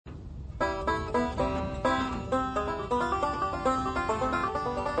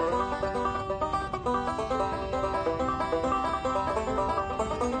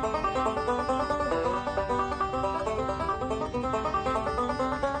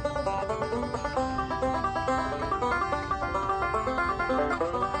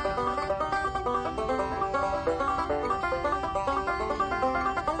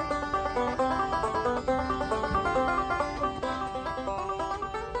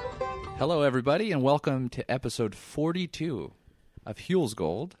Hello, everybody, and welcome to episode 42 of Huell's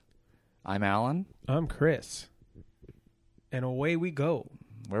Gold. I'm Alan. I'm Chris. And away we go.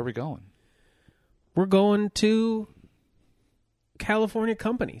 Where are we going? We're going to California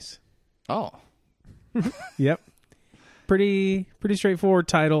companies. Oh. Yep. Pretty straightforward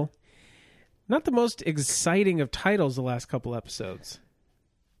title. Not the most exciting of titles the last couple episodes.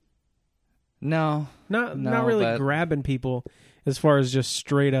 No. Not really but grabbing people as far as just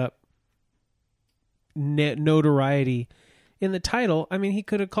straight up notoriety in the title. I mean, he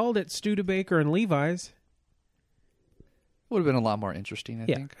could have called it Studebaker and Levi's. Would have been a lot more interesting, I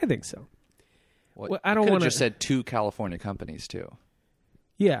think. I think so. Well, I don't want want to just said two California companies, too.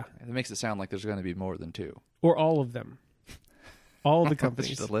 Yeah. It makes it sound like there's going to be more than two. Or all of them. All of the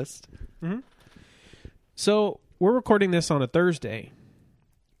companies. The list? Mm-hmm. So, we're recording this on a Thursday.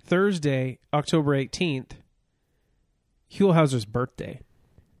 Thursday, October 18th, Huell's birthday.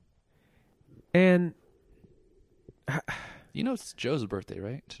 And you know it's Joe's birthday,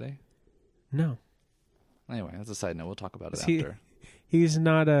 right, today? No. Anyway, that's a side note. We'll talk about it after. He's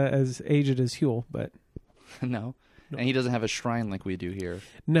not as aged as Huell, but... No. And he doesn't have a shrine like we do here.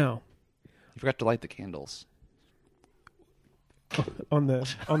 No. You forgot to light the candles. On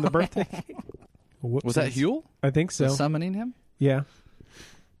the birthday? Was that Huell? I think so. Summoning him? Yeah.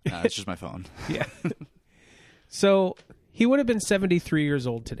 No, it's just my phone. Yeah. So, he would have been 73 years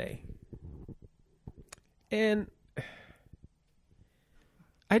old today. And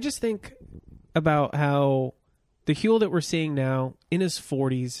I just think about how the Huell that we're seeing now, in his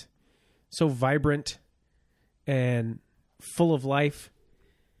 40s, so vibrant and full of life.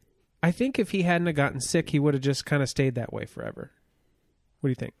 I think if he hadn't have gotten sick, he would have just kind of stayed that way forever. What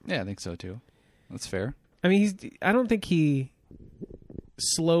do you think? Yeah, I think so, too. That's fair. I mean, I don't think he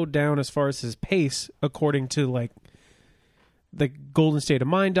slowed down as far as his pace, according to, like, the Golden State of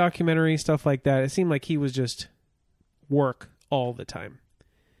Mind documentary, stuff like that. It seemed like he was just work all the time.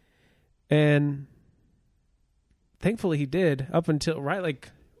 And thankfully he did up until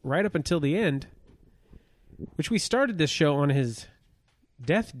right up until the end, which we started this show on his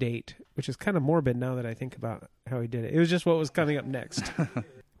death date, which is kind of morbid now that I think about how he did it. It was just what was coming up next.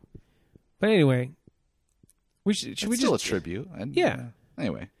 But anyway, should we still just a tribute? Yeah.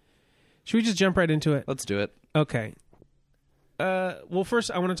 Anyway, should we just jump right into it? let's do it. Okay. Well,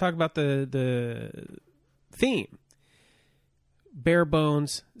 first I want to talk about the theme. Bare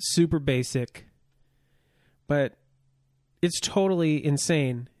bones, super basic, but it's totally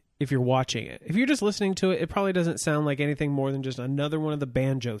insane if you're watching it. If you're just listening to it, it probably doesn't sound like anything more than just another one of the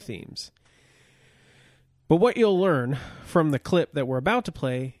banjo themes. But what you'll learn from the clip that we're about to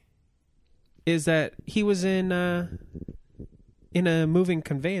play is that he was in a moving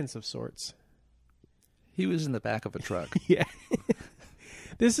conveyance of sorts. He was in the back of a truck. Yeah.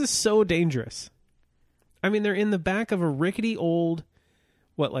 This is so dangerous. I mean, they're in the back of a rickety old,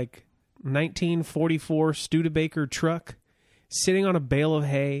 1944 Studebaker truck, sitting on a bale of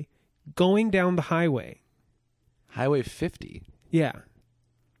hay, going down the highway. Highway 50. Yeah.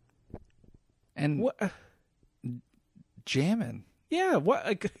 And what? Jamming. Yeah.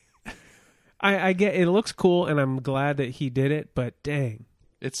 What? I get it. Looks cool, and I'm glad that he did it, but dang.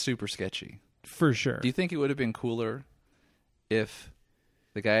 It's super sketchy. For sure. Do you think it would have been cooler if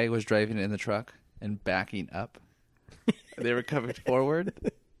the guy was driving in the truck and backing up? They were coming forward?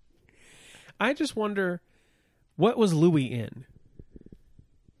 I just wonder, what was Louis in?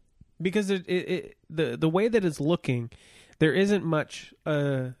 Because the way that it's looking, there isn't much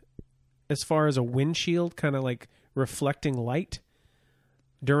as far as a windshield kind of like reflecting light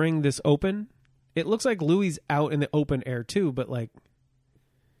during this open. It looks like Louis out in the open air too, but like,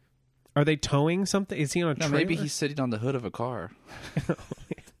 are they towing something? Is he on a trailer? Maybe he's sitting on the hood of a car.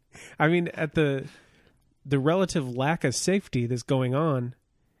 I mean, at the relative lack of safety that's going on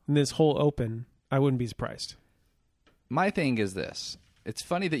in this whole open, I wouldn't be surprised. My thing is this. It's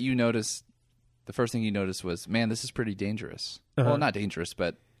funny that you noticed, the first thing you noticed was, man, this is pretty dangerous. Uh-huh. Well, not dangerous,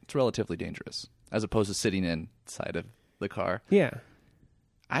 but it's relatively dangerous, as opposed to sitting inside of the car. Yeah.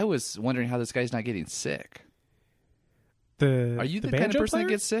 I was wondering how this guy's not getting sick. Are you the kind of person that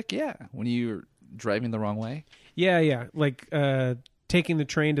gets sick? Yeah. When you're driving the wrong way? Yeah. Like taking the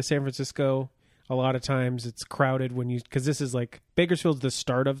train to San Francisco, a lot of times it's crowded because this is like, Bakersfield's the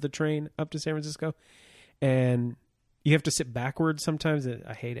start of the train up to San Francisco. And you have to sit backwards sometimes.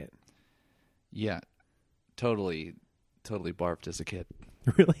 I hate it. Yeah. Totally barfed as a kid.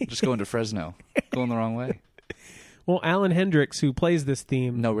 Really? Just going to Fresno. Going the wrong way. Well, Alan Hendricks, who plays this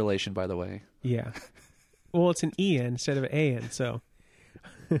theme. No relation, by the way. Yeah. Well, it's an E-N instead of an A-N, so.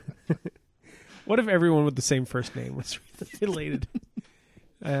 What if everyone with the same first name was related?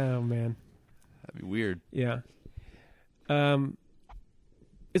 Oh, man. That'd be weird. Yeah.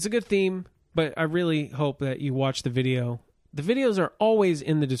 It's a good theme, but I really hope that you watch the video. The videos are always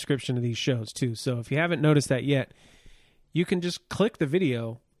in the description of these shows, too. So if you haven't noticed that yet, you can just click the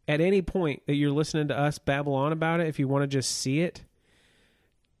video at any point that you're listening to us babble on about it. If you want to just see it,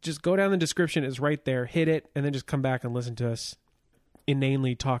 just go down the description. It's right there. Hit it, and then just come back and listen to us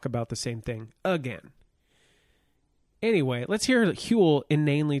inanely talk about the same thing again. Anyway, let's hear Huell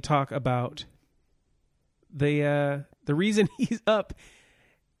inanely talk about the reason he's up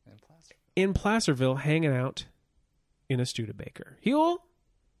in Placerville hanging out in a Studebaker. Huell,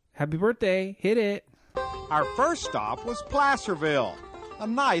 happy birthday. Hit it. Our first stop was Placerville, a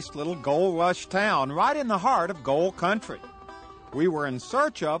nice little gold rush town right in the heart of gold country. We were in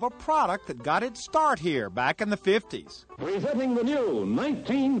search of a product that got its start here back in the 50s. Presenting the new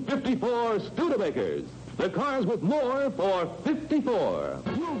 1954 Studebakers. The cars with more for 54.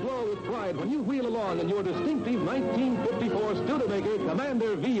 You'll glow with pride when you wheel along in your distinctive 1954 Studebaker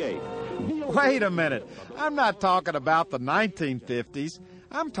Commander V8. Wait a minute. I'm not talking about the 1950s.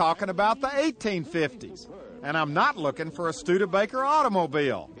 I'm talking about the 1850s. And I'm not looking for a Studebaker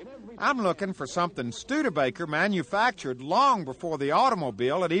automobile. I'm looking for something Studebaker manufactured long before the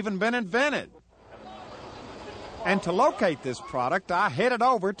automobile had even been invented. And to locate this product, I headed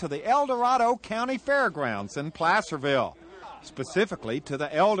over to the El Dorado County Fairgrounds in Placerville, specifically to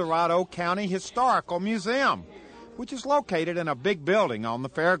the El Dorado County Historical Museum, which is located in a big building on the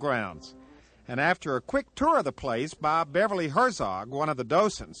fairgrounds. And after a quick tour of the place by Beverly Herzog, one of the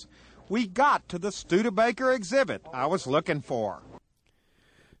docents, we got to the Studebaker exhibit I was looking for.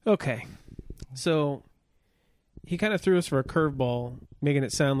 Okay, so he kind of threw us for a curveball, making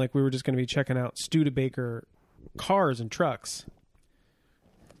it sound like we were just going to be checking out Studebaker cars and trucks.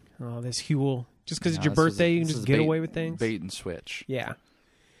 Oh, this Huell. Just because it's your birthday, you can just get away with things? Bait and switch. Yeah.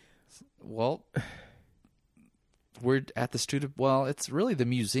 Well, we're at the well, it's really the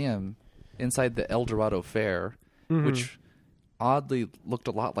museum inside the El Dorado Fair, which oddly looked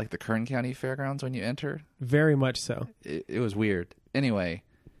a lot like the Kern County Fairgrounds when you enter. Very much so. It was weird. Anyway,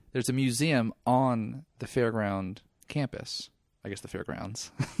 there's a museum on the fairground campus. I guess the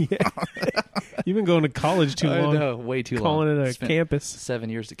fairgrounds. Yeah. You've been going to college too long. I know, way too long. Calling it a campus.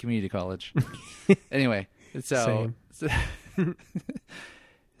 7 years at community college. Anyway, so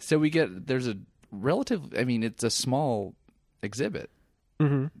we get, there's a relative, I mean, it's a small exhibit,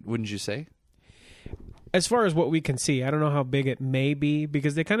 wouldn't you say? As far as what we can see, I don't know how big it may be,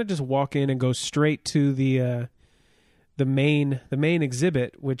 because they kind of just walk in and go straight to the main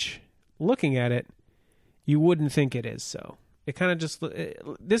exhibit, which, looking at it, you wouldn't think it is so. It kind of just,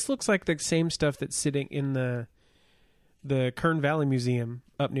 this looks like the same stuff that's sitting in the Kern Valley Museum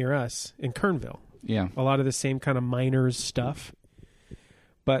up near us in Kernville. Yeah. A lot of the same kind of miners stuff.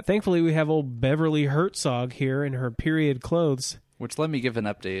 But thankfully we have old Beverly Herzog here in her period clothes. Which, let me give an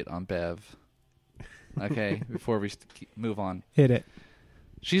update on Bev. Okay, before we move on. Hit it.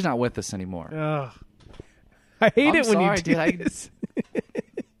 She's not with us anymore. Ugh. I hate it when you do this.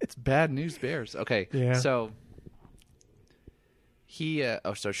 It's bad news bears. Okay, yeah. So Bev,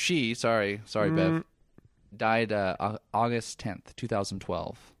 died August 10th,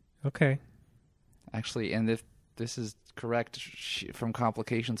 2012. Okay. Actually, and if this is correct, from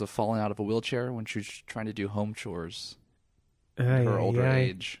complications of falling out of a wheelchair when she was trying to do home chores at her older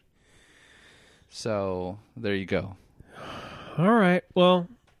age. So, there you go. All right. Well,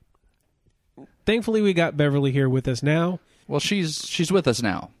 thankfully we got Beverly here with us now. Well, she's with us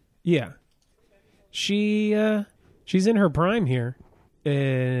now. Yeah. She's in her prime here.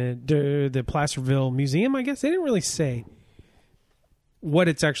 The Placerville Museum, I guess. They didn't really say what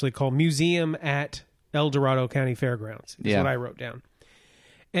it's actually called. Museum at El Dorado County Fairgrounds is what I wrote down.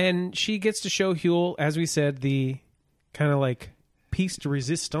 And she gets to show Huell, as we said, the kind of like piece de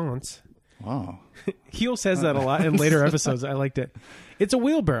resistance. Wow. Huell says that a lot in later episodes. I liked it. It's a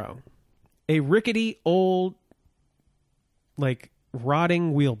wheelbarrow. A rickety old, like,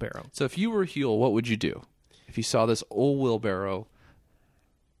 rotting wheelbarrow. So if you were Huell, what would you do? If you saw this old wheelbarrow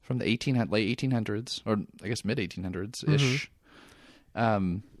from the late 1800s, or I guess mid 1800s-ish,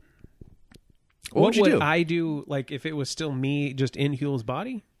 what would I do, like, if it was still me just in Huell's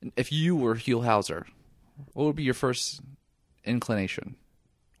body? If you were Huell Hauser, what would be your first inclination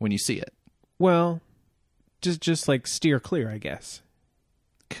when you see it? Well, just like steer clear, I guess.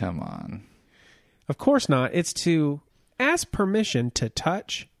 Come on. Of course not. It's to ask permission to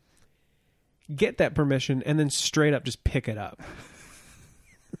touch, get that permission, and then straight up just pick it up.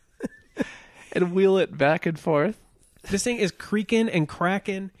 And wheel it back and forth. This thing is creaking and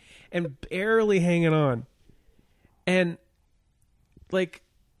cracking and barely hanging on. And, like,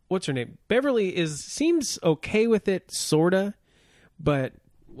 what's her name? Beverly seems okay with it, sorta, but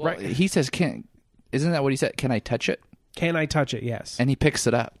Well, he says, isn't that what he said? Can I touch it? Can I touch it? Yes. And he picks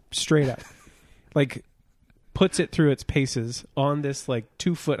it up. Straight up. Like, puts it through its paces on this, like,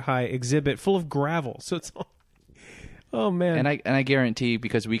 2-foot high exhibit full of gravel. So it's all... Oh, man. And I guarantee,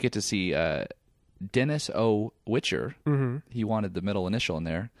 because we get to see Dennis O. Witcher, he wanted the middle initial in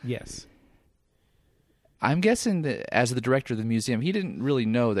there. Yes. I'm guessing that as the director of the museum, he didn't really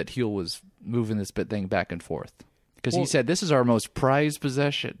know that Huell was moving this thing back and forth. Because he said, this is our most prized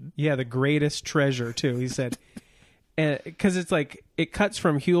possession. Yeah, the greatest treasure, too. He said... Because it's like, it cuts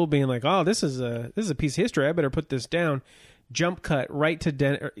from Huell being like, oh, this is a piece of history. I better put this down. Jump cut right to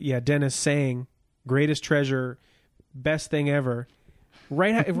Dennis saying, greatest treasure, best thing ever.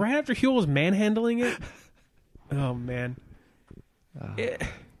 Right after Huell was manhandling it. Oh, man. It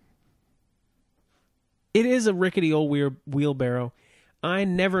is a rickety old wheelbarrow. I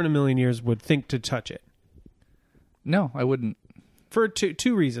never in a million years would think to touch it. No, I wouldn't. For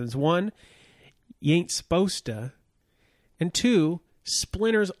two reasons. One, you ain't supposed to. And 2,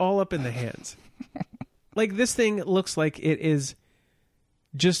 splinters all up in the hands. Like, this thing looks like it is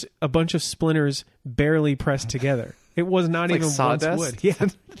just a bunch of splinters barely pressed together. It was not like even sawdust? once wood. Yeah,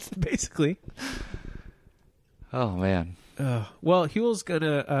 basically. Oh, man. Well, Huell's going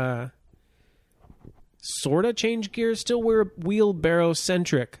to sort of change gears. Still, we're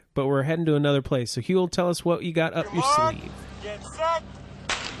wheelbarrow-centric, but we're heading to another place. So, Huell, tell us what you got up your sleeve. Get set.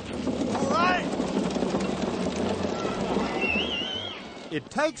 All right. It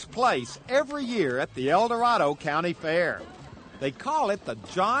takes place every year at the El Dorado County Fair. They call it the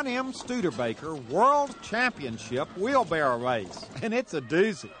John M. Studebaker World Championship Wheelbarrow Race, and it's a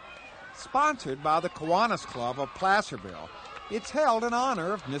doozy. Sponsored by the Kiwanis Club of Placerville, it's held in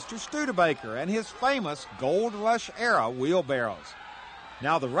honor of Mr. Studebaker and his famous Gold Rush-era wheelbarrows.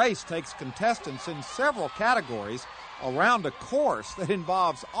 Now, the race takes contestants in several categories around a course that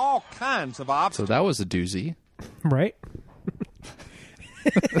involves all kinds of obstacles. So that was a doozy. Right?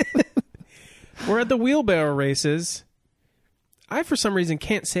 We're at the wheelbarrow races. I, for some reason,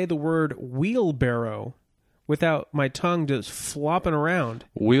 can't say the word wheelbarrow without my tongue just flopping around.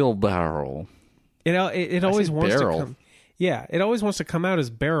 Wheelbarrow. It always wants barrel. to come. Yeah, it always wants to come out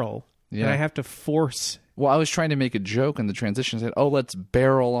as barrel, Yeah. and I have to force. Well, I was trying to make a joke in the transition. I said, oh, let's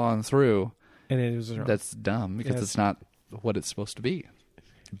barrel on through. And it was wrong. That's dumb because Yes. it's not what it's supposed to be.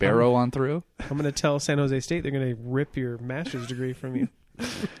 Barrow on through? I'm going to tell San Jose State they're going to rip your master's degree from you.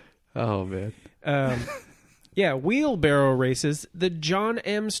 Oh, man. Yeah, wheelbarrow races, the John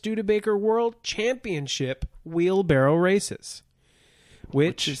M. Studebaker World Championship wheelbarrow races.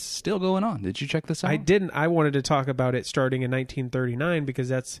 Which is still going on. Did you check this out? I didn't. I wanted to talk about it starting in 1939 because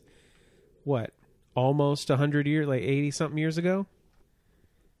that's, what, almost 100 years, like 80-something years ago?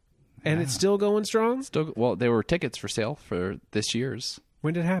 And it's still going strong? Well, there were tickets for sale for this year's.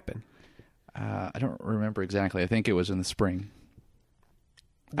 When did it happen? I don't remember exactly. I think it was in the spring.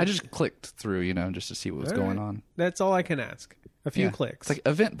 I just clicked through, just to see what was going on. That's all I can ask. A few clicks. It's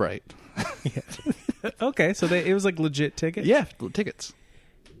like Eventbrite. Okay, so it was like legit tickets? Yeah, tickets.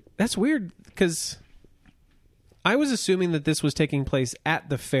 That's weird because I was assuming that this was taking place at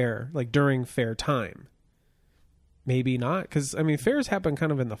the fair, like during fair time. Maybe not, because I mean, fairs happen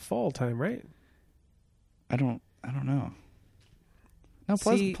kind of in the fall time, right? I don't know. No,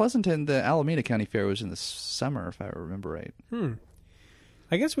 See- Pleasanton, the Alameda County Fair was in the summer, if I remember right.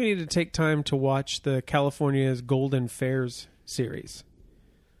 I guess we need to take time to watch the California's Golden Fairs series.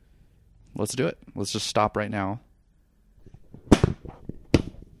 Let's do it. Let's just stop right now.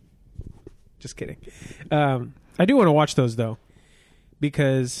 Just kidding. I do want to watch those though,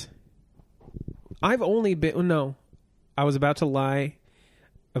 because I've only been. No, I was about to lie,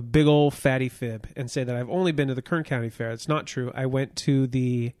 a big old fatty fib, and say that I've only been to the Kern County Fair. It's not true. I went to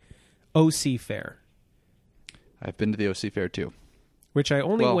the OC Fair, I've been to the OC Fair too. which I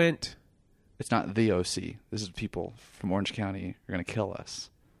only went. It's not the OC. This is people from Orange County are going to kill us.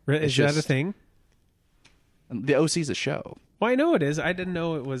 Is that a thing? The OC's a show. Well, I know it is. I didn't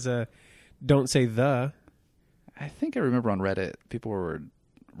know it was a. Don't say the. I think I remember on Reddit people were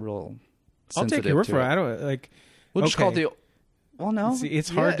real I'll sensitive take your word to for it. it. I don't like. We'll just okay. call it the. Well, no, See, it's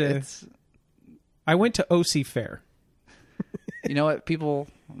hard to- It's, I went to OC Fair. you know what? People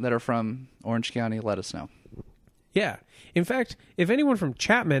that are from Orange County, let us know. Yeah. In fact, if anyone from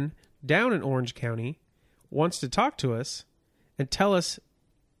Chapman down in Orange County wants to talk to us and tell us,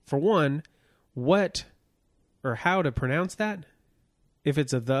 for one, what or how to pronounce that, if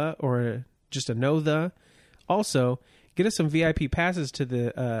it's a the or just a no the, also get us some VIP passes to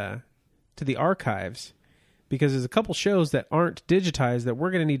the archives, because there's a couple shows that aren't digitized that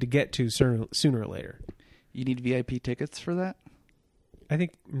we're going to need to get to sooner or later. You need VIP tickets for that? I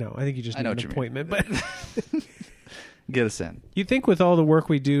think you just need an appointment. But get us in. You think with all the work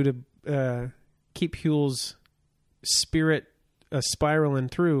we do to keep Huell's spirit spiraling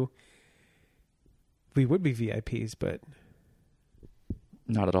through, we would be VIPs, but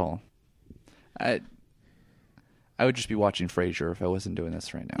not at all. I would just be watching Frasier if I wasn't doing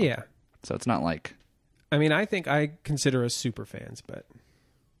this right now. Yeah. So it's not like... I mean, I think I consider us super fans, but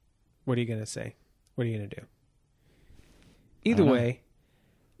what are you going to say? What are you going to do? Either way,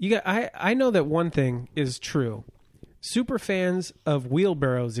 I know that one thing is true. Super fans of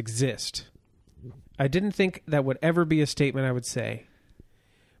wheelbarrows exist. I didn't think that would ever be a statement I would say.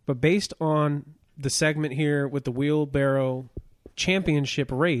 But based on the segment here with the wheelbarrow championship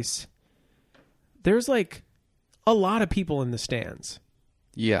race, there's like a lot of people in the stands.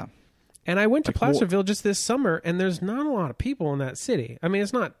 Yeah. And I went to Placerville just this summer, and there's not a lot of people in that city. I mean,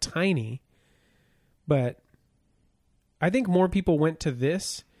 it's not tiny, but I think more people went to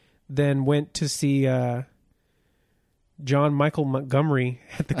this than went to see John Michael Montgomery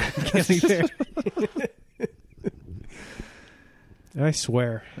at the county fair. I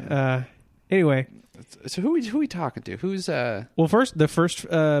swear. Anyway. So who we talking to? Who's Well, the first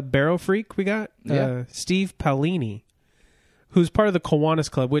barrow freak we got, Steve Paolini, who's part of the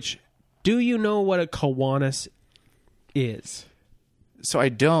Kiwanis Club, which, do you know what a Kiwanis is? So I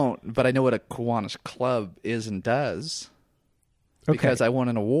don't, but I know what a Kiwanis Club is and does. Because I won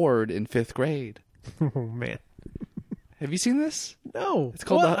an award in 5th grade. Oh, man. Have you seen this? No. It's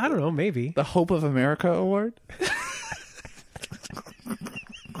called I don't know, maybe. The Hope of America Award.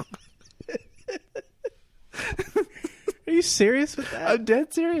 Are you serious with that? I'm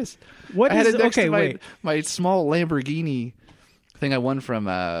dead serious. What I had is it next to wait. my small Lamborghini thing I won from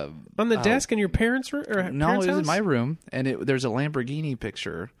on the desk in your parents' room? No, it was house? in my room, and there's a Lamborghini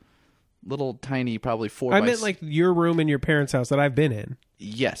picture, little tiny, probably 4 I by... meant like your room in your parents' house that I've been in.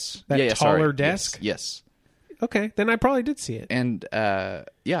 Yes, that taller desk. Yes. Okay, then I probably did see it. And I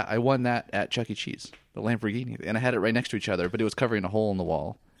won that at Chuck E. Cheese, the Lamborghini, and I had it right next to each other, but it was covering a hole in the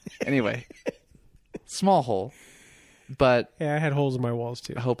wall. Anyway, small hole, but yeah, I had holes in my walls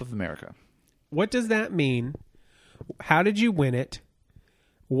too. Hope of America. What does that mean? How did you win it?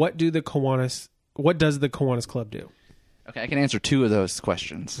 What does the Kiwanis Club do? Okay, I can answer 2 of those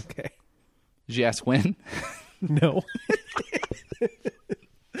questions. Okay. Did you ask when? No.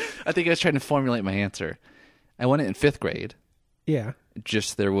 I think I was trying to formulate my answer. I won it in 5th grade. Yeah.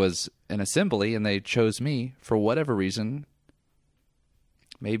 Just there was an assembly, and they chose me for whatever reason.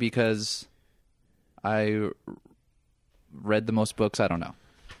 Maybe because I read the most books. I don't know.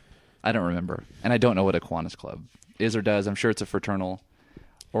 I don't remember. And I don't know what a Kiwanis Club is or does. I'm sure it's a fraternal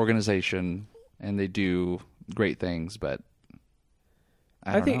organization, and they do great things, but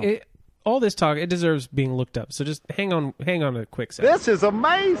I don't know. All this talk, it deserves being looked up. So just hang on a quick second. This is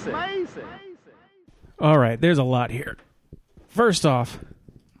amazing. All right, there's a lot here. First off,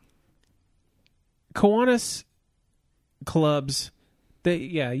 Kiwanis clubs,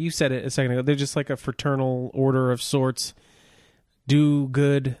 you said it a second ago. They're just like a fraternal order of sorts, do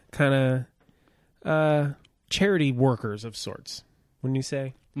good kind of charity workers of sorts, wouldn't you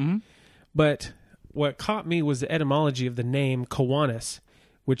say? Mm-hmm. But what caught me was the etymology of the name Kiwanis,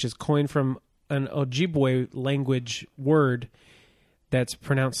 which is coined from an Ojibwe language word that's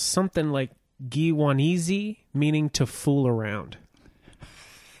pronounced something like Giwanizi, meaning to fool around.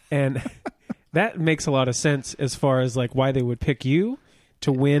 And that makes a lot of sense as far as like why they would pick you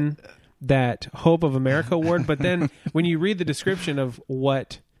to win that Hope of America award. But then when you read the description of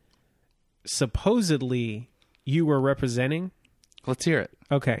what supposedly you were representing. Let's hear it.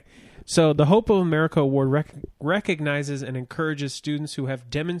 Okay. So the Hope of America Award recognizes and encourages students who have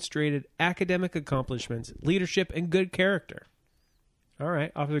demonstrated academic accomplishments, leadership, and good character. All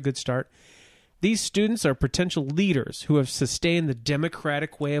right, off to a good start. These students are potential leaders who have sustained the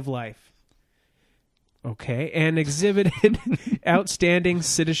democratic way of life. Okay, and exhibited outstanding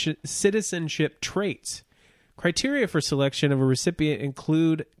citizenship traits. Criteria for selection of a recipient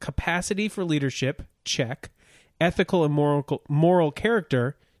include capacity for leadership, check, ethical and moral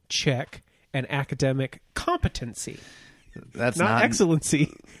character, check, and academic competency. That's not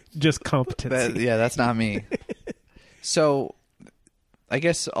excellency, just competency. That's not me. So I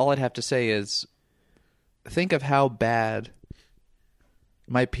guess all I'd have to say is think of how bad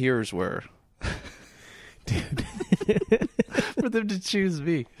my peers were. Dude. For them to choose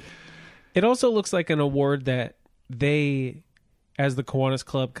me. It also looks like an award that they, as the Kiwanis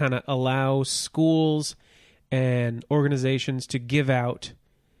Club, kind of allow schools and organizations to give out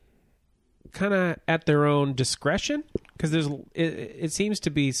kind of at their own discretion, because it seems to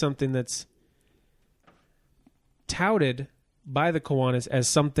be something that's touted by the Kiwanis as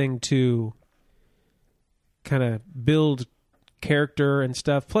something to kind of build character and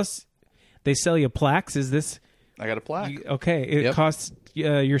stuff. Plus, they sell you plaques. Is this? I got a plaque. Okay, it costs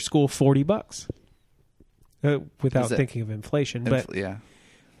your school $40 without thinking of inflation. But yeah,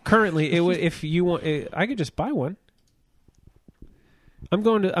 currently, it would. If you want, I could just buy one. I'm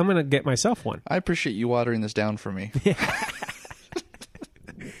going to get myself one. I appreciate you watering this down for me.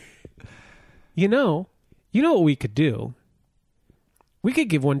 You know what we could do? We could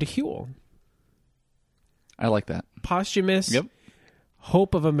give one to Huell. I like that. Posthumous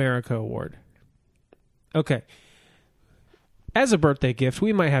Hope of America Award. Okay. As a birthday gift,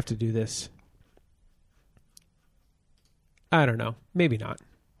 we might have to do this. I don't know. Maybe not.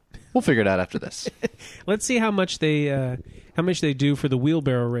 We'll figure it out after this. Let's see how much they do for the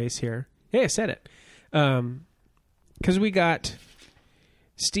wheelbarrow race here. Hey, I said it. Because we got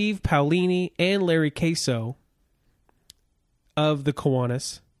Steve Paolini and Larry Queso of the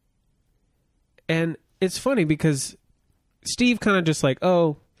Kiwanis. And it's funny because Steve kind of just like,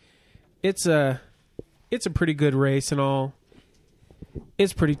 oh, it's a pretty good race and all.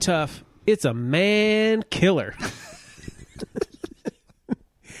 It's pretty tough. It's a man killer.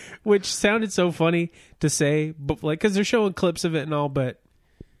 Which sounded so funny to say, but like, because they're showing clips of it and all, but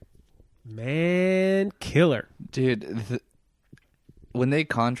man killer. Dude, when they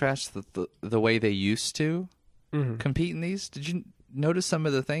contrast the way they used to compete in these, did you notice some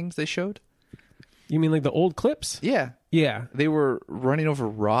of the things they showed? You mean like the old clips? Yeah. Yeah. They were running over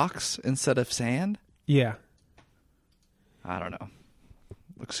rocks instead of sand? Yeah. I don't know.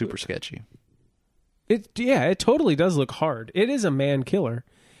 Looks super sketchy. It totally does look hard. It is a man killer.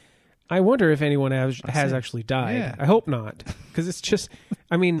 I wonder if anyone has actually died. Yeah. I hope not. Because it's just,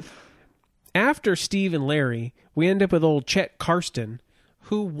 I mean, after Steve and Larry, we end up with old Chet Karsten,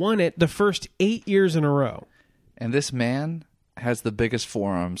 who won it the first 8 years in a row. And this man has the biggest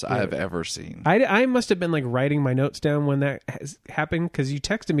forearms I've ever seen. I must have been like writing my notes down when that has happened, because you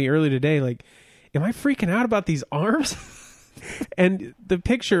texted me early today, like, am I freaking out about these arms? And the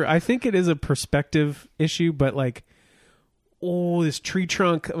picture, I think it is a perspective issue, but like, oh, this tree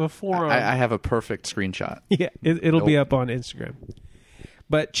trunk of a forearm. I have a perfect screenshot. Yeah, it'll be up on Instagram.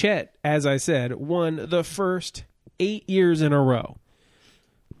 But Chet, as I said, won the first 8 years in a row.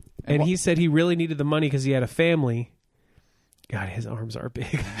 And he said he really needed the money because he had a family. God, his arms are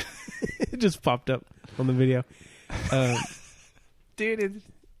big. It just popped up on the video. Dude,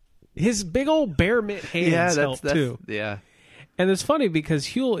 his big old bear mitt hands help too. Yeah. And it's funny because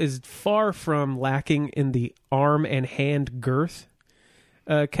Huell is far from lacking in the arm and hand girth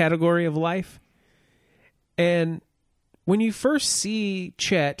category of life. And when you first see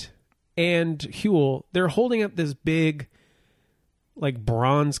Chet and Huell, they're holding up this big, like,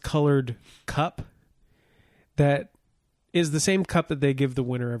 bronze-colored cup that is the same cup that they give the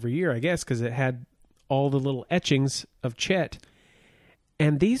winner every year, I guess, because it had all the little etchings of Chet.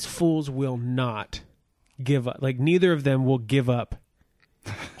 And these fools will not give up. Like, neither of them will give up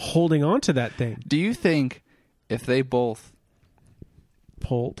holding on to that thing. Do you think if they both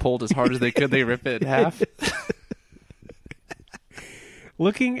pulled as hard as they could, they rip it in half?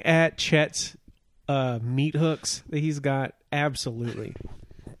 Looking at Chet's meat hooks that he's got, absolutely.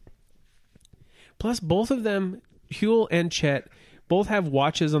 Plus, both of them, Huell and Chet, both have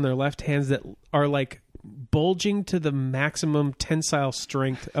watches on their left hands that are like bulging to the maximum tensile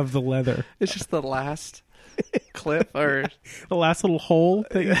strength of the leather. It's just the last clip or the last little hole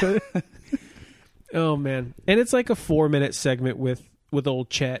that you put. Oh man. And it's like a 4-minute segment with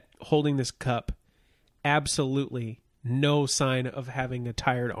old Chet holding this cup. Absolutely no sign of having a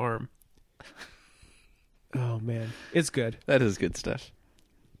tired arm. Oh man. It's good. That is good stuff.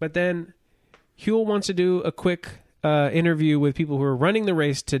 But then Huell wants to do a quick interview with people who are running the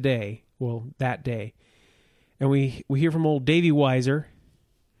race today. Well, that day. And we hear from old Davey Weiser.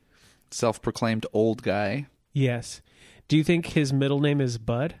 Self-proclaimed old guy. Yes. Do you think his middle name is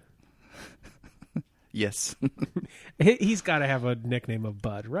Bud? Yes. He's got to have a nickname of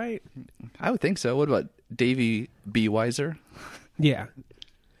Bud, right? I would think so. What about Davey B. Weiser? Yeah.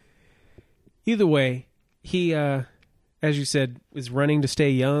 Either way, he, as you said, is running to stay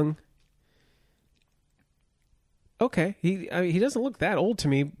young. Okay. He doesn't look that old to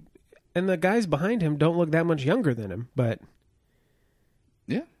me. And the guys behind him don't look that much younger than him, but...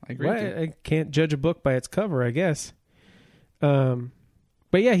 Yeah, I agree. I can't judge a book by its cover, I guess. But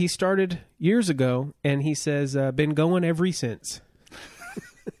yeah, he started years ago, and he says, been going ever since.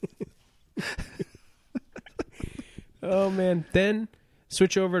 Oh, man. Then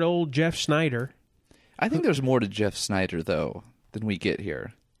switch over to old Jeff Schneider. I think there's more to Jeff Snyder, though, than we get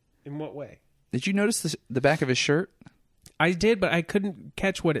here. In what way? Did you notice the back of his shirt? I did, but I couldn't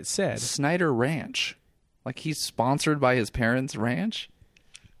catch what it said. Snyder Ranch. Like he's sponsored by his parents' ranch?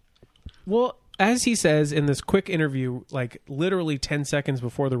 Well, as he says in this quick interview, like literally 10 seconds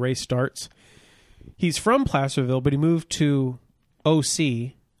before the race starts, he's from Placerville, but he moved to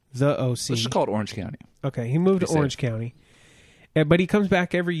OC, the OC. This is called Orange County. Okay, he moved to Orange County. But he comes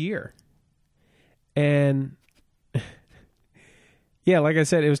back every year. And yeah, like I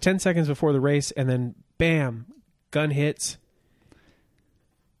said, it was 10 seconds before the race, and then bam, gun hits.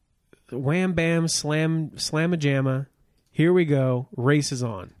 Wham, bam, slam-a-jamma. Here we go. Race is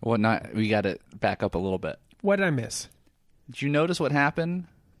on. Well, we got to back up a little bit. What did I miss? Did you notice what happened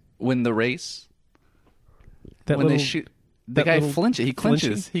when the race? When they shoot, the guy flinches. He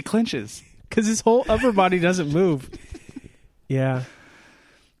clinches. He clinches. Because his whole upper body doesn't move. Yeah.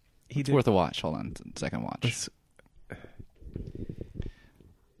 It's worth a watch. Hold on. Second watch.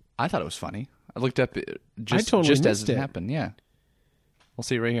 I thought it was funny. I looked up just as it happened. Yeah. We'll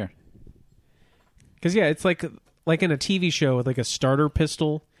see it right here. Because, yeah, it's like in a TV show with like a starter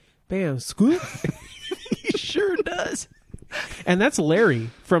pistol. Bam, scoop. He sure does. And that's Larry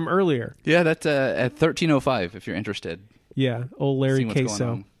from earlier. Yeah, that's at 13:05 if you're interested. Yeah, old Larry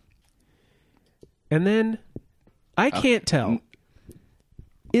Queso. And then I can't tell.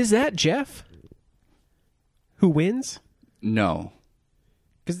 Is that Jeff who wins? No.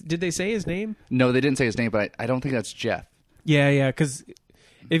 Because did they say his name? No, they didn't say his name, but I don't think that's Jeff. Yeah, because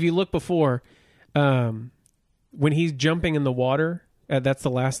if you look before, when he's jumping in the water, that's the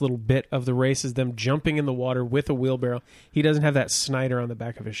last little bit of the race is them jumping in the water with a wheelbarrow. He doesn't have that Snyder on the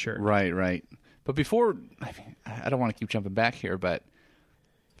back of his shirt. Right. But before, I don't want to keep jumping back here, but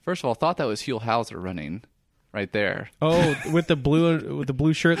first of all, I thought that was Huell running right there. Oh, with the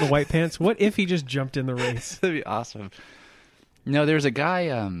blue shirt and the white pants. What if he just jumped in the race? That'd be awesome. No, there's a guy.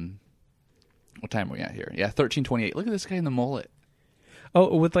 What time are we at here? Yeah, 13:28. Look at this guy in the mullet.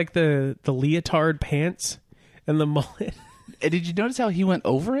 Oh, with like the leotard pants and the mullet. And did you notice how he went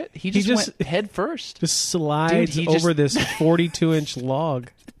over it? He just went head first. Just slides over this 42-inch log.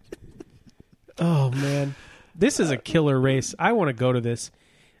 Oh, man. This is a killer race. I want to go to this.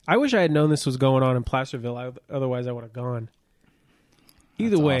 I wish I had known this was going on in Placerville. Otherwise, I would have gone.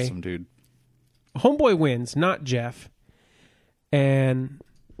 Either way, awesome, dude. Homeboy wins, not Jeff. And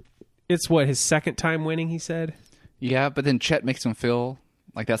it's his second time winning, he said? Yeah, but then Chet makes him feel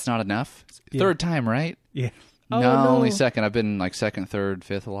like that's not enough. Yeah. Third time, right? Yeah. No, only second. I've been like second, third,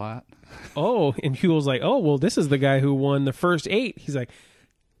 fifth a lot. Oh, and Huell's like, oh, well, this is the guy who won the first 8. He's like,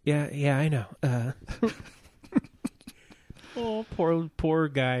 yeah, I know. Oh, poor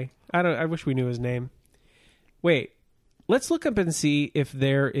guy. I wish we knew his name. Wait, let's look up and see if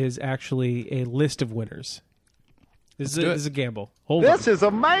there is actually a list of winners. This is a gamble. Hold on. This is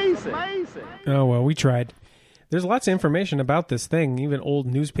amazing. Oh, well, we tried. There's lots of information about this thing, even old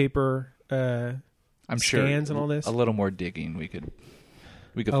newspaper I'm sure scans and all this. A little more digging, we could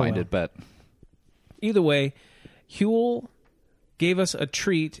find it, but either way, Huell gave us a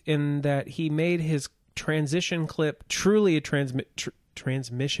treat in that he made his transition clip truly a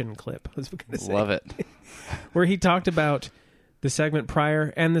transmission clip. I was going to say. Love it. Where he talked about the segment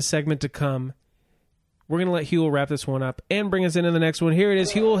prior and the segment to come. We're going to let Huell wrap this one up and bring us into the next one. Here it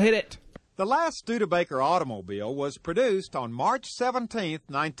is. Huell, hit it. The last Studebaker automobile was produced on March 17,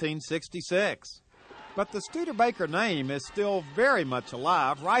 1966. But the Studebaker name is still very much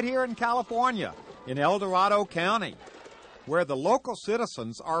alive right here in California, in El Dorado County, where the local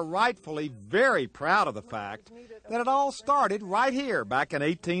citizens are rightfully very proud of the fact that it all started right here back in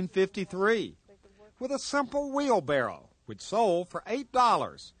 1853 with a simple wheelbarrow which sold for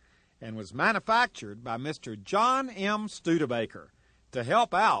 $8 and was manufactured by Mr. John M. Studebaker to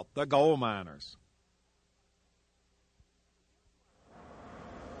help out the gold miners.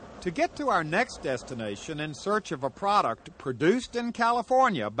 To get to our next destination in search of a product produced in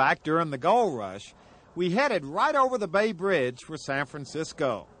California back during the gold rush, we headed right over the Bay Bridge for San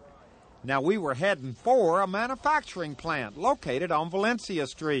Francisco. Now, we were heading for a manufacturing plant located on Valencia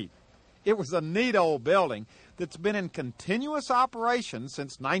Street. It was a neat old building that's been in continuous operation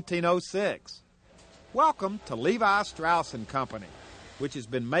since 1906. Welcome to Levi Strauss & Company, which has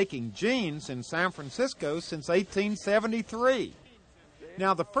been making jeans in San Francisco since 1873.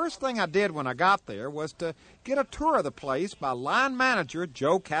 Now, the first thing I did when I got there was to get a tour of the place by line manager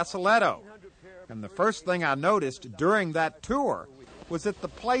Joe Casaletto. And the first thing I noticed during that tour was that the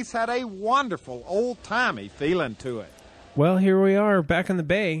place had a wonderful old-timey feeling to it. Well, here we are back in the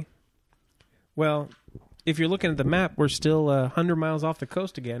Bay. Well, if you're looking at the map, we're still 100 miles off the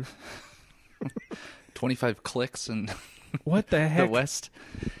coast again. 25 clicks and What the heck? the west.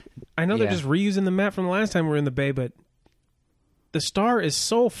 I know they're Yeah. just reusing the map from the last time we were in the bay, but the star is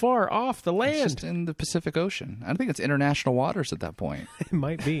so far off the It's land. just in the Pacific Ocean. I think it's international waters at that point. It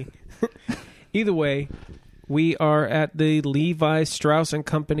might be. Either way, we are at the Levi Strauss and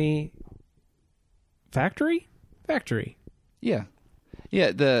Company factory? Factory. Yeah.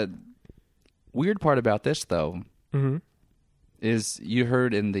 Yeah, the weird part about this, though, is you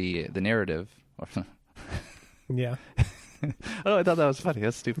heard in the narrative. Yeah. Oh, I thought that was funny.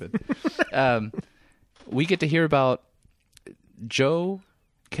 That's stupid. We get to hear about Joe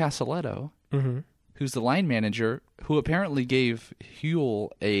Casaletto, who's the line manager, who apparently gave Huell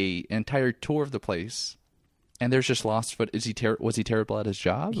an entire tour of the place. And there's just lost foot. Was he terrible at his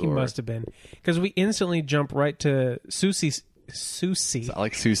job? He must have been. Because we instantly jump right to Susie. I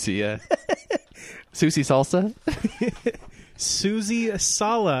like Susie, yeah. Susie Salsa? Susie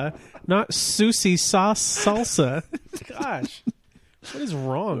Sala, not Susie Salsa. Gosh. What is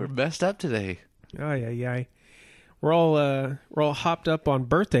wrong? We're messed up today. Oh yeah. We're all hopped up on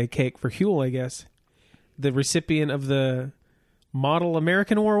birthday cake for Huell, I guess. The recipient of the Model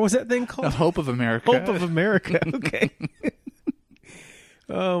American Award. What was that thing called? The Hope of America. Hope of America. Okay.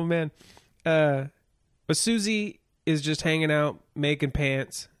 Oh man. But Susie is just hanging out, making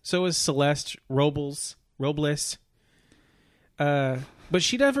pants. So is Celeste Robles. But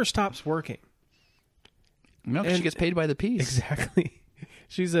she never stops working. No, 'cause she gets paid by the piece. Exactly.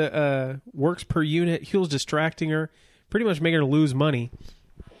 She's works per unit. Huell's distracting her, pretty much making her lose money.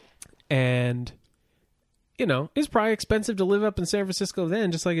 And, it's probably expensive to live up in San Francisco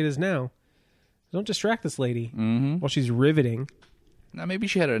then, just like it is now. Don't distract this lady while she's riveting. Now, maybe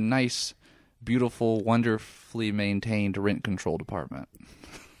she had a nice, beautiful, wonderfully maintained rent control department.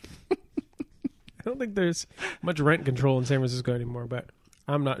 I don't think there's much rent control in San Francisco anymore, but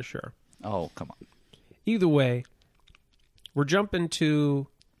I'm not sure. Oh, come on. Either way, we're jumping to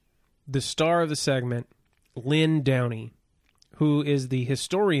the star of the segment, Lynn Downey, who is the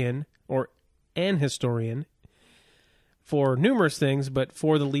historian, or an historian, for numerous things, but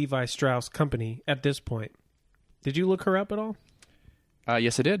for the Levi Strauss Company at this point. Did you look her up at all?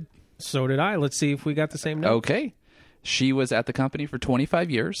 Yes, I did. So did I. Let's see if we got the same note. Okay. She was at the company for 25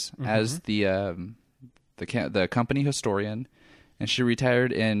 years as the company historian, and she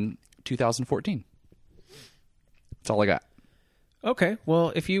retired in 2014. That's all I got. Okay.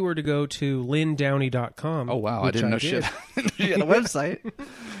 Well, if you were to go to lynndowney.com. Oh, wow. I which didn't know shit. She had a website.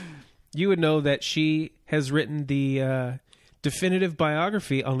 You would know that she has written the definitive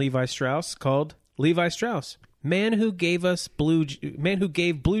biography on Levi Strauss called Levi Strauss, Man Who Gave Blue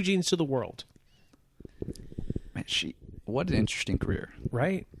Jeans to the World. Man, what an interesting career.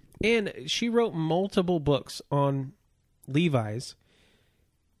 Right. And she wrote multiple books on Levi's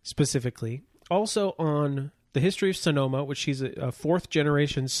specifically. Also on the history of Sonoma, which she's a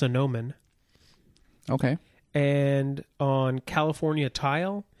fourth-generation Sonoman. Okay. And on California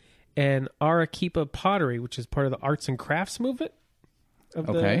Tile and Arequipa Pottery, which is part of the arts and crafts movement of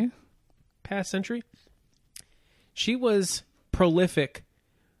the past century. She was prolific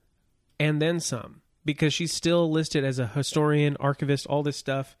and then some, because she's still listed as a historian, archivist, all this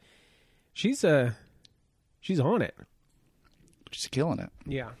stuff. She's on it. She's killing it.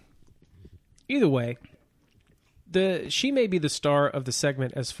 Yeah. Either way, she may be the star of the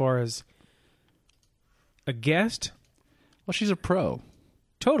segment as far as a guest. Well, she's a pro.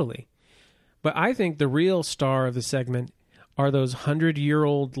 Totally. But I think the real star of the segment are those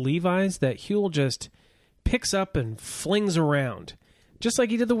 100-year-old Levi's that Huell just picks up and flings around, just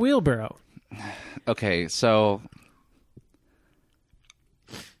like he did the wheelbarrow. Okay, so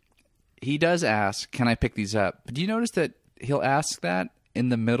he does ask, can I pick these up? But do you notice that he'll ask that in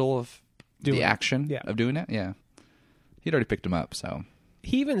the middle of the action of doing it? Yeah. He'd already picked them up, so.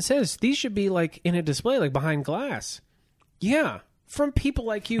 He even says, these should be like in a display, like behind glass. Yeah, from people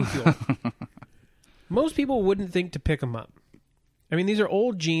like you, Huell. Most people wouldn't think to pick them up. I mean, these are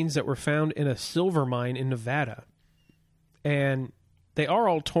old jeans that were found in a silver mine in Nevada. And they are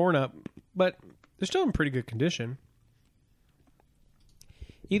all torn up, but they're still in pretty good condition.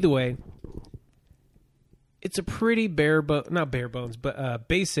 Either way, it's a pretty basic,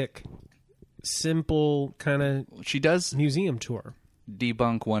 simple kind of She does museum tour.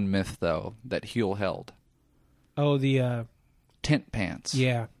 debunk one myth, though, that Huell held. Oh, the Tent pants.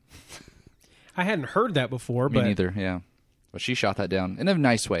 yeah. I hadn't heard that before, Me but neither, yeah. But she shot that down in a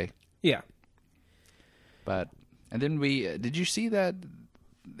nice way. yeah. And then did you see that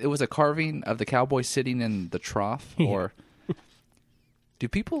it was a carving of the cowboy sitting in the trough? Or do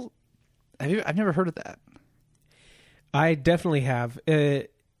people, I've never heard of that. I definitely have.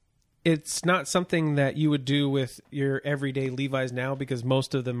 It's not something that you would do with your everyday Levi's now because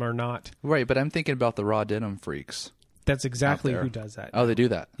most of them are not. Right, but I'm thinking about the raw denim freaks. That's exactly out there. who does that. Oh, they do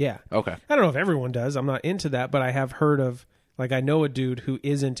that? Yeah. Okay. I don't know if everyone does. I'm not into that, but I have heard of, like, I know a dude who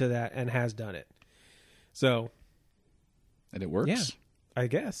is into that and has done it. So. And it works? Yeah, I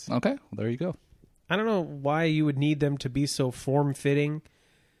guess. Okay, well, there you go. I don't know why you would need them to be so form-fitting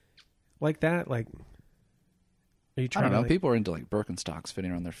like that. Like, are you trying I don't know. to, People are into like Birkenstocks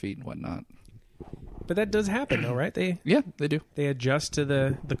fitting around their feet and whatnot. But that does happen, though, right? They do. They adjust to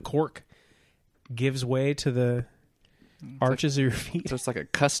the cork gives way to the arches of your feet. So it's like a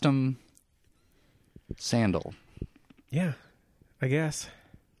custom sandal. Yeah, I guess.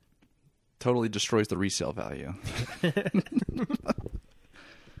 Totally destroys the resale value.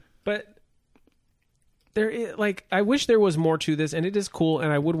 But I wish there was more to this, and it is cool,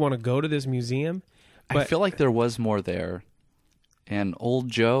 and I would want to go to this museum. But I feel like there was more there, and old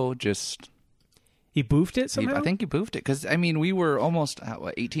Joe just... He boofed it somehow? I think he boofed it, because, I mean, we were almost,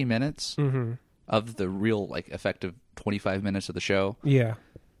 18 minutes of the real, like, effective 25 minutes of the show. Yeah.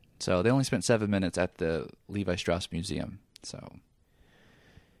 So they only spent 7 minutes at the Levi Strauss Museum, so...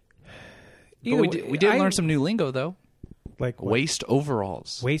 But we did learn some new lingo, though. Like what? Waist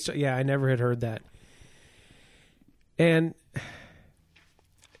overalls. Yeah, I never had heard that. And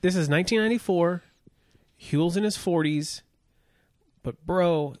this is 1994. Huell's in his 40s. But,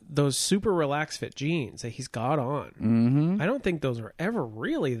 bro, those super relaxed fit jeans that he's got on, I don't think those are ever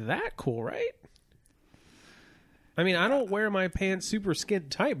really that cool, right? I mean, I don't wear my pants super skin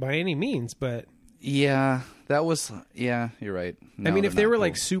tight by any means, but... Yeah, that was... Yeah, you're right. No, I mean, if they not were cool.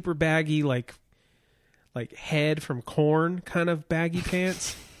 like super baggy, like Head from Korn kind of baggy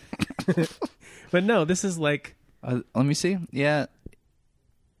pants. But no, this is like... let me see. Yeah.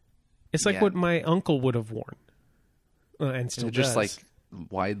 It's like what my uncle would have worn. And still just does.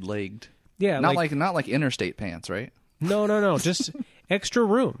 like wide-legged. Yeah. Not like interstate pants, right? No. Just extra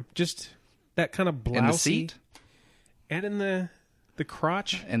room. Just that kind of blousy. In the seat? And in the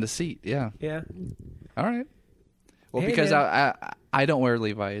crotch. And the seat, yeah. Yeah. All right. Well, Hey, because man. I don't wear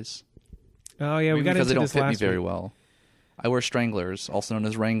Levi's. Oh, yeah, we got because into they don't this fit me last very week. well. I wear Stranglers, also known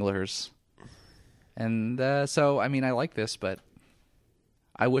as Wranglers. And so, I mean, I like this, but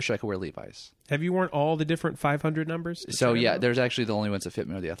I wish I could wear Levi's. Have you worn all the different 500 numbers? So, yeah, there's actually the only ones that fit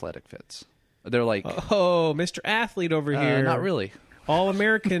me are the athletic fits. They're like... Oh, Mr. Athlete over here. Not really.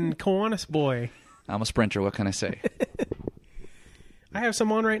 All-American Kiwanis boy. I'm a sprinter, what can I say? I have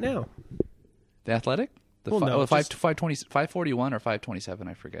some on right now. The athletic? Well, no, 541 or 527,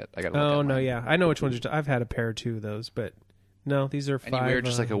 I forget. I gotta look Oh, at no, mine. yeah. I know which ones you're I've had a pair or two of those, but no, these are 5. And you wear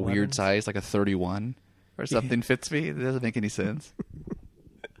just like a weird 11s. size, like a 31 or something fits me. It doesn't make any sense.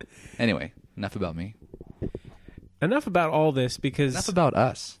 Anyway, enough about me. Enough about all this because... Enough about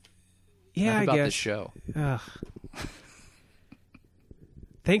us. Yeah, Enough I about guess. this show. Ugh.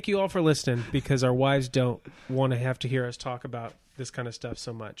 Thank you all for listening because our wives don't want to have to hear us talk about this kind of stuff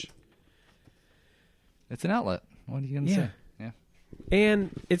so much. It's an outlet. What are you going to Yeah. say? Yeah. And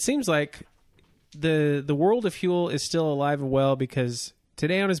it seems like the world of Huell is still alive and well because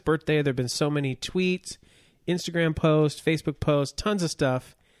today on his birthday there have been so many tweets, Instagram posts, Facebook posts, tons of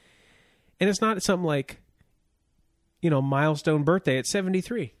stuff. And it's not something like, milestone birthday. It's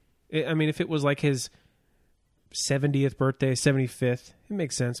 73. I mean, if it was like his 70th birthday, 75th, it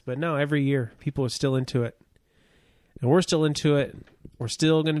makes sense. But no, every year people are still into it. And we're still into it. We're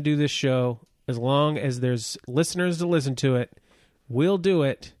still going to do this show. As long as there's listeners to listen to it, we'll do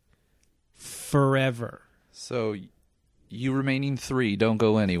it forever. So you remaining 3 don't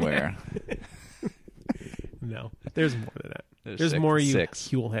go anywhere. No, there's more than that. There's 6. more you 6.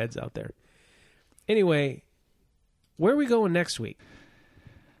 Huell heads out there. Anyway, where are we going next week?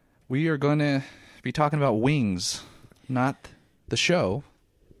 We are going to be talking about wings, not the show.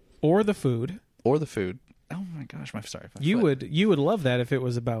 Or the food. Or the food. Oh my gosh, my foot. You would love that if it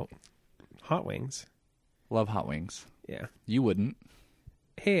was about hot wings. Love hot wings. Yeah. You wouldn't.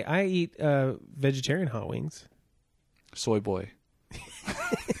 Hey, I eat vegetarian hot wings. Soy boy.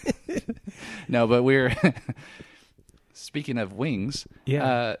 No, but we're speaking of wings.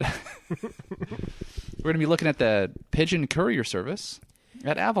 Yeah. We're going to be looking at the pigeon courier service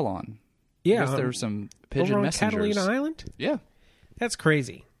at Avalon. Yeah. I guess there's some pigeon over on messengers. Catalina Island? Yeah. That's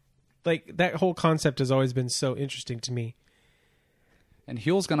crazy. Like, that whole concept has always been so interesting to me. And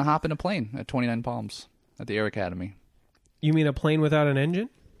Huell's going to hop in a plane at 29 Palms at the Air Academy. You mean a plane without an engine?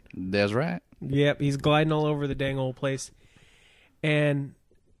 That's right. Yep, he's gliding all over the dang old place. And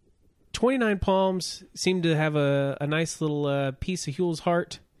 29 Palms seemed to have a nice little piece of Huell's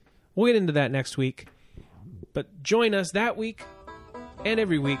heart. We'll get into that next week. But join us that week and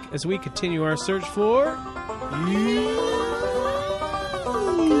every week as we continue our search for...